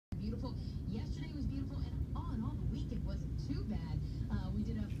too bad. We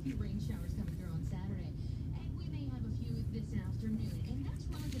did have a few rain showers coming through on Saturday, and we may have a few this afternoon. And that's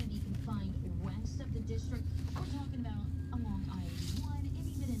really going to be confined west of the district. We're talking about along I-81 and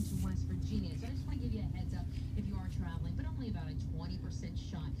even into West Virginia. So I just want to give you a heads up if you are traveling, but only about a 20%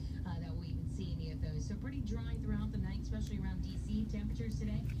 shot that we'll even see any of those. So pretty dry throughout the night, especially around D.C. Temperatures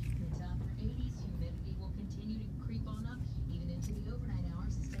today in the upper 80s. Humidity will continue to creep on up even into the overnight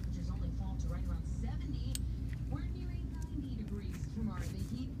hours as temperatures only fall to right around 70. We're nearing 90 degrees tomorrow. The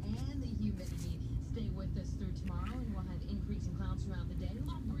heat and the humidity stay with us through tomorrow, and we'll have increasing clouds throughout the day. A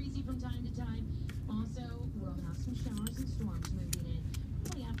little breezy from time to time. Also, we'll have some showers and storms moving in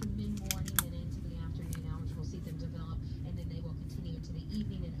probably after mid-morning and into the afternoon hours. We'll see them develop, and then they will continue into the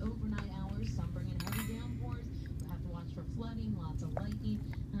evening and overnight hours. Some bringing heavy downpours. We'll have to watch for flooding, lots of lightning,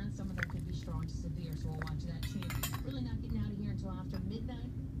 and some of them could be strong to severe, so we'll watch that change. Really not getting out of here until after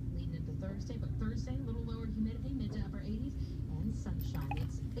midnight, leading into Thursday, but Thursday, a little lower humidity, mid to upper 80s, and sunshine.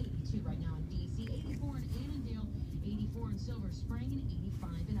 It's 82 right now in D.C., 84 in Annandale, 84 in Silver Spring, and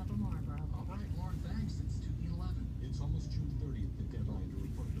 85 in Upper Marlboro. All right, Lauren, thanks. It's 2:11. It's almost June 30th, the deadline to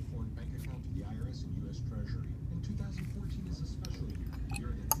report a foreign bank account to the IRS and U.S. Treasury. And 2014 is a special year.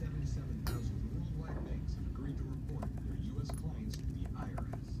 Here at 77,000 worldwide banks have agreed to report their U.S. clients to the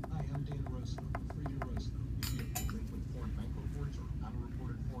IRS. Hi, I'm Dan Roosevelt, Frieden Roosevelt. If you have delinquent foreign bank reports or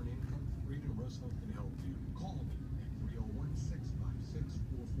unreported foreign income, Frieden Roosevelt can help you. Call me at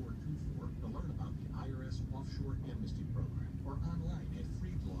 301-656-4424 to learn about the IRS Offshore Amnesty Program or online at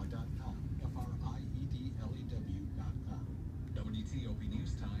freedlaw.com, FRIEDLAW.com. WTOP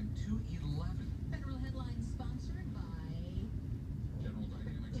News Time, 2:11. Federal headlines sponsored by General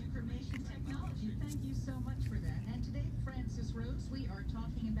Dynamics Information Technology. Thank you so much for that. And today, Francis Rose, we are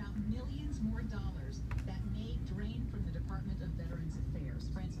talking about millions more dollars that may drain from the Department of Veterans Affairs.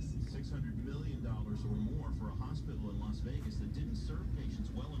 Francis. $600 million or more for a hospital in Las Vegas that didn't serve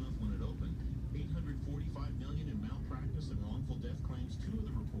patients well enough when it opened. $845 million in malpractice and wrongful death claims. Two of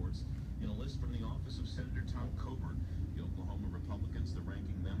the reports in a list from the office of Senator Tom Coburn. The Oklahoma Republicans, the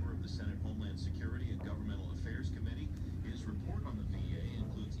ranking member of the Senate Homeland Security and Governmental Affairs Committee. His report on the VA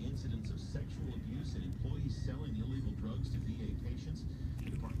includes incidents of sexual abuse and employees selling illegal drugs to VA patients.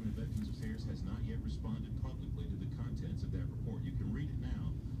 The Department of Veterans Affairs has not yet responded publicly to the contents of that report. You can read it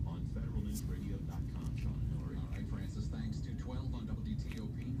now on federalnewsradio.com. Sean Hillary. All right, Francis, thanks. 2:12 on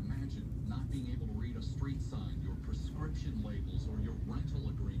WTOP. Imagine not being able to read a street sign, your prescription labels, or your rental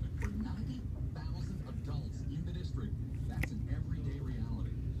agreement for 90,000 adults in the district. That's an everyday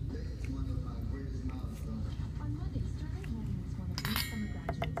reality. It's one of my greatest milestones. On Monday, Sterling Holden was one of 8 summer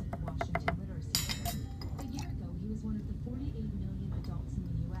graduates at the Washington Literacy Center. A year ago, he was one of the 48 million adults in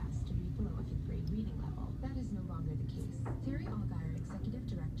the U.S. to read below a 5th grade reading level. That is no longer the case. Terry Allgaier, Executive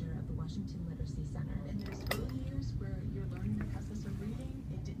Director of the Washington Literacy Center. In those early years where you're learning the process of reading,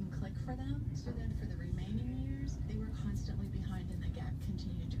 it didn't click for them. So then for the remaining years, they were constantly behind and the gap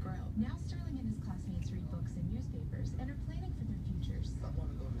continued to grow. Now Sterling and his classmates read books and newspapers and are planning for their futures. I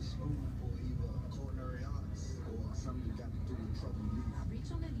want to go to school for either culinary arts or something that got to do with trouble youth.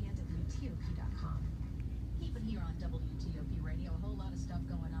 Rachel Nadia, WTOP.com. Keep it here on WTOP Radio. A whole lot of stuff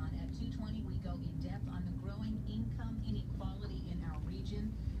going on. At 2:20, we go in depth on the growing income inequality in our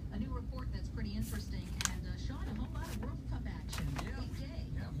region. A new report that's pretty interesting. And Sean, a whole lot of World Cup action. Yeah. Big day.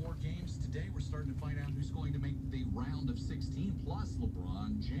 Yeah, more games today. We're starting to find out who's going to make the round of 16, plus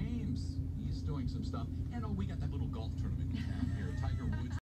LeBron James. He's doing some stuff. And we got that little golf tournament in town here. Tiger Woods.